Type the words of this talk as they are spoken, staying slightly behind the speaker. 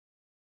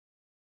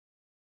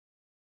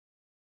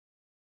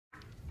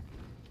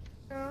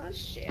Oh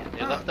shit.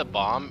 They left the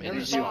bomb in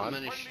the spawn.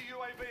 Friendly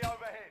UAV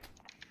overhead.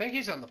 I think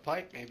he's on the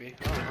pipe, maybe.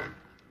 I don't know.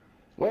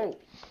 Whoa!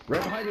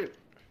 Right behind you!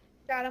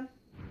 Got him.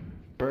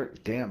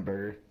 Damn,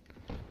 Burger.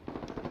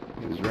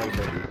 He was right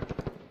above you.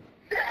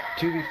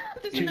 2v,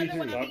 There's another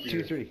one 2v3. up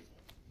 2v3.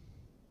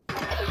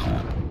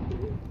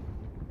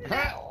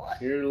 No.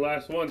 You're the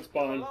last one,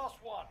 Spawn. Last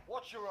one.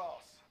 Watch your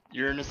ass.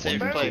 You're in a safe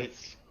Burger.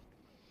 place.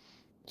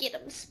 Get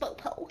him,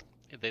 Spopo.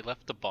 If they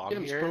left the bomb Get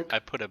him, here, Spoke. I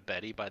put a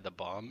Betty by the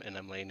bomb, and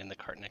I'm laying in the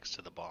cart next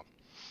to the bomb.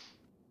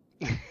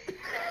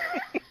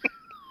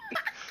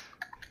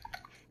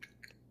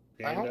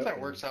 I hope Stand that up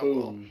works and out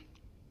well. boom.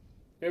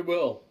 It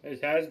will.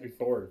 It has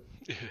before.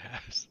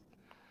 Yes.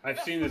 I've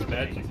seen this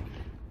magic.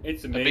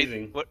 It's I mean,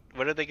 amazing. what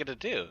are they gonna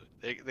do?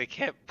 They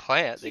can't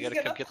plant. They He's gotta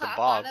come gonna get the pop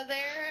bomb. out of there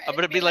I'm and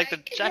gonna be like the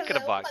Jack in a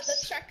 "Hello,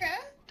 Box." motherfucker."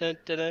 Dun,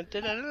 dun, dun,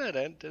 dun, dun,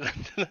 dun, dun,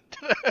 dun,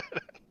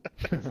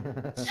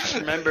 dun. Just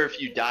remember, if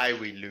you die,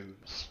 we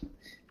lose.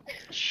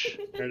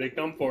 Here they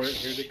come for it.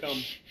 Here they come.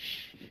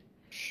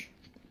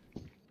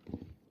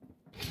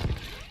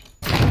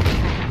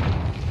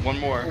 One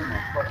more.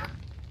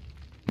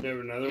 You have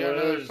another You got one?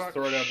 another Just fuck?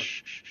 throw it up. 30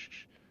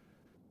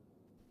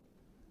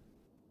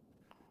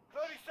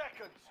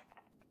 seconds.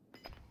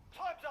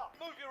 Time's up.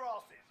 Move your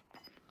asses.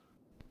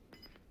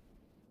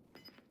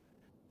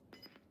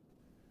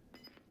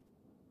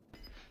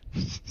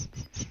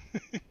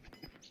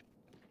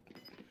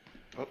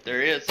 Oh,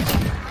 there he is. Jack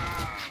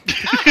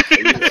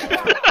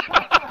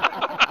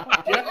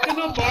in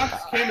the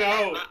Box came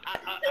out.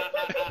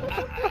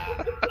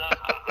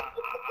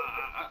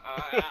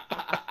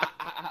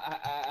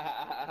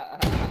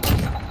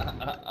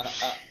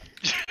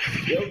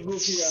 Yo,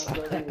 goofy ass, I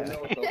don't even know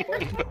what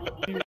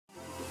the fuck.